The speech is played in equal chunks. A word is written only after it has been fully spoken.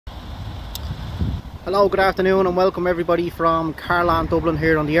Hello, good afternoon and welcome everybody from Carland, Dublin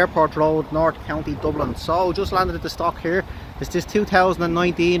here on the Airport Road, North County Dublin. So just landed at the stock here. It's this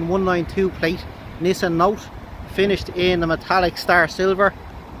 2019 192 plate Nissan Note, finished in the metallic star silver,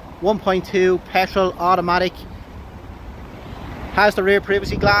 1.2 petrol automatic. Has the rear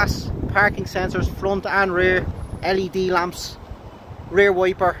privacy glass, parking sensors front and rear, LED lamps, rear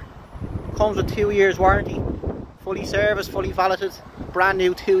wiper. Comes with 2 years warranty, fully serviced, fully valeted, brand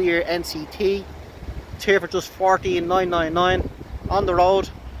new 2-year NCT. It's here for just $14,999 on the road.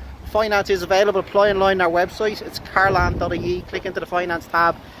 Finance is available. Apply online on our website. It's carlanddublin. Click into the finance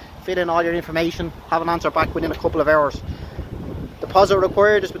tab, fill in all your information, have an answer back within a couple of hours. Deposit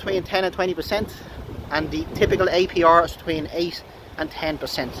required is between 10 and 20%, and the typical APR is between 8 and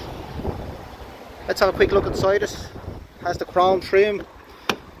 10%. Let's have a quick look inside it. Has the chrome trim,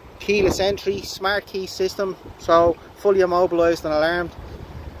 keyless entry, smart key system, so fully immobilised and alarmed.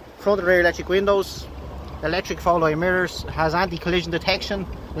 Front and rear electric windows, electric fog-light mirrors, has anti-collision detection,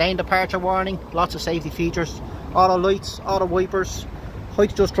 lane departure warning, lots of safety features, auto lights, auto wipers,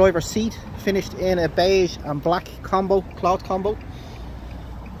 height adjust driver seat, finished in a beige and black combo, cloth combo.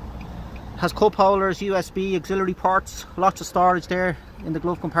 Has cup holders, USB, auxiliary ports, lots of storage there in the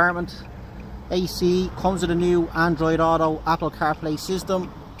glove compartment. AC, comes with a new Android Auto, Apple CarPlay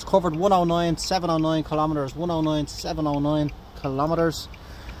system. It's covered 109,709 kilometers, 109,709 kilometers.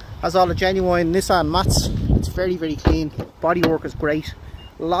 Has all the genuine Nissan mats. It's very clean. Bodywork is great.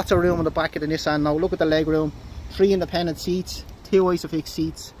 Lots of room on the back of the Nissan now. Look at the leg room. 3 independent seats, 2 isofix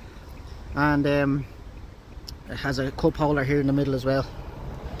seats, and it has a cup holder here in the middle as well.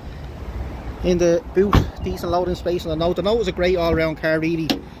 In the boot, decent loading space on the Note. The Note is a great all-round car, really.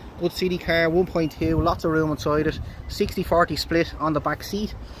 Good city car, 1.2, lots of room inside it. 60-40 split on the back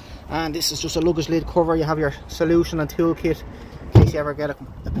seat. And this is just a luggage lid cover. You have your solution and toolkit in case you ever get a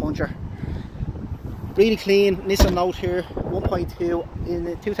puncture. Really clean Nissan Note here, 1.2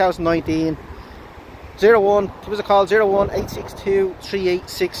 in 2019. 01, give us a call,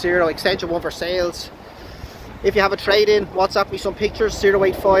 018623860, extension 1 for sales. If you have a trade-in, WhatsApp me some pictures,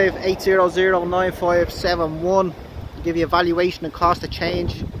 085 800 9571. Give you a valuation and cost of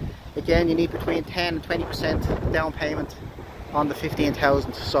change. Again, you need between 10 and 20% down payment on the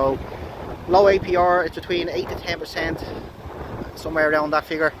 15,000. So low APR, it's between 8 to 10%, somewhere around that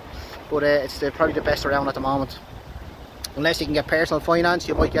figure. But it's probably the best around at the moment. Unless you can get personal finance,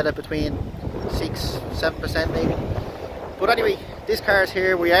 you might get it between 6-7% maybe. But anyway, this car is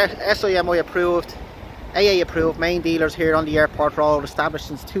here. We are SIMI approved, AA approved, main dealers here on the Airport Road, established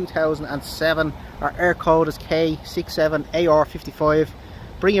since 2007. Our Eircode is K67 AR55.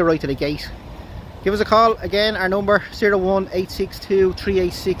 Bring you right to the gate. Give us a call. Again, our number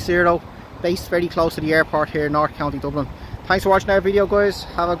 018623860, based very close to the airport here in North County Dublin. Thanks for watching our video, guys.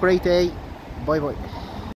 Have a great day. Bye bye.